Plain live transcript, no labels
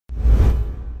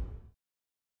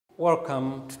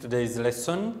Welcome to today's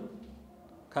lesson.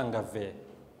 Kangave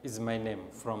is my name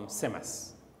from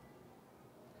SEMAS.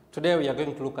 Today we are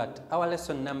going to look at our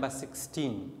lesson number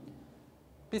 16,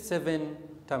 P7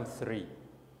 term 3.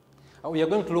 We are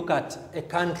going to look at a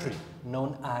country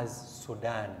known as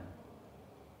Sudan.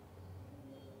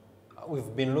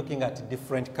 We've been looking at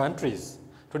different countries.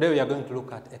 Today we are going to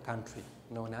look at a country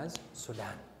known as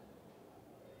Sudan.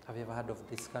 Have you ever heard of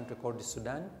this country called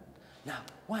Sudan? Now,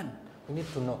 one, we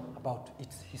need to know about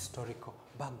its historical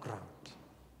background.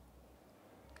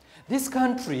 This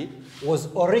country was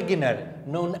originally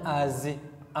known as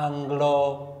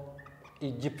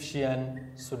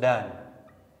Anglo-Egyptian Sudan.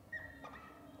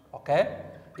 Okay?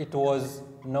 It was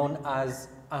known as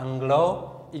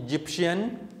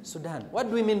Anglo-Egyptian Sudan. What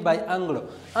do we mean by Anglo?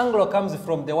 Anglo comes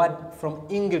from the word from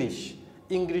English,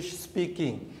 English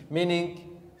speaking,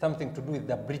 meaning something to do with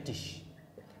the British.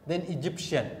 Then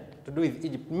Egyptian, to do with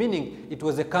Egypt, meaning it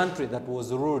was a country that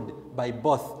was ruled by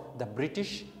both the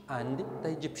British and the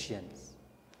Egyptians.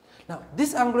 Now,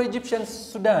 this Anglo-Egyptian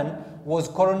Sudan was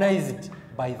colonized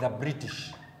by the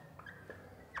British.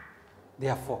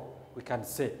 Therefore, we can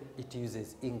say it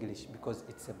uses English because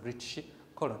it's a British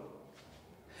colony.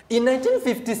 In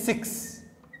 1956,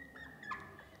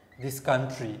 this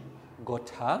country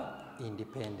got her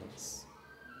independence.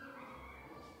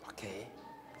 Okay,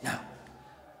 now,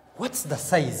 what's the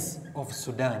size of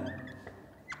Sudan?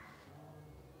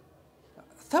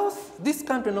 This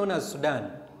country known as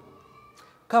Sudan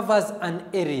covers an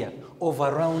area of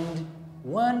around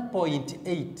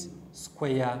 1.8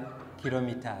 square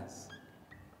kilometers.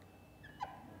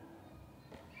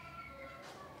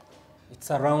 It's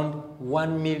around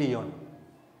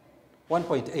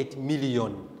 1.8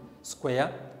 million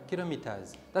square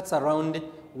kilometers. That's around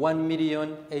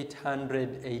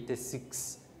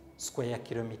 1,886,000 square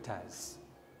kilometers.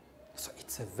 So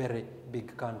it's a very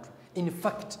big country. In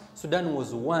fact, Sudan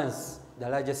was once the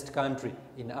largest country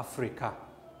in Africa.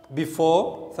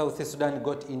 Before South Sudan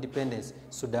got independence,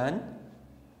 Sudan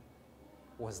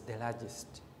was the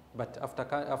largest. But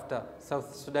after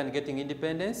South Sudan getting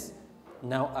independence,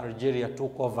 now Algeria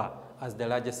took over as the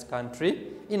largest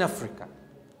country in Africa.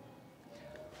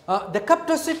 The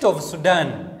capital city of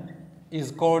Sudan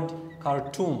is called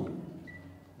Khartoum.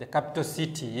 The capital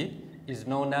city is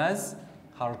known as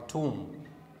Khartoum.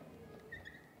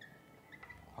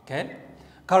 Okay?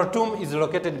 Khartoum is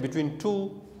located between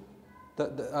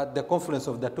the confluence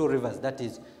of the two rivers, that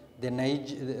is the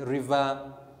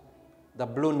river, the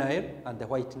Blue Nile and the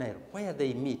White Nile. Where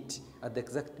they meet at the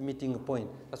exact meeting point,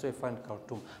 that's where we find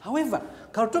Khartoum. However,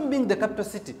 Khartoum being the capital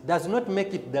city does not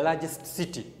make it the largest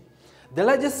city. The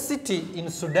largest city in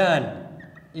Sudan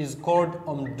is called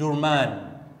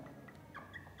Omdurman.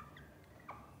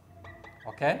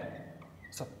 Okay?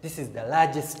 So this is the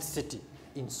largest city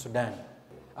in Sudan.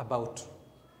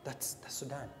 That's the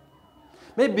Sudan.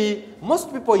 Maybe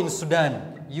most people in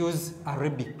Sudan use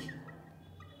Arabic.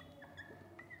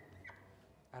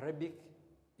 Arabic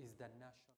is the national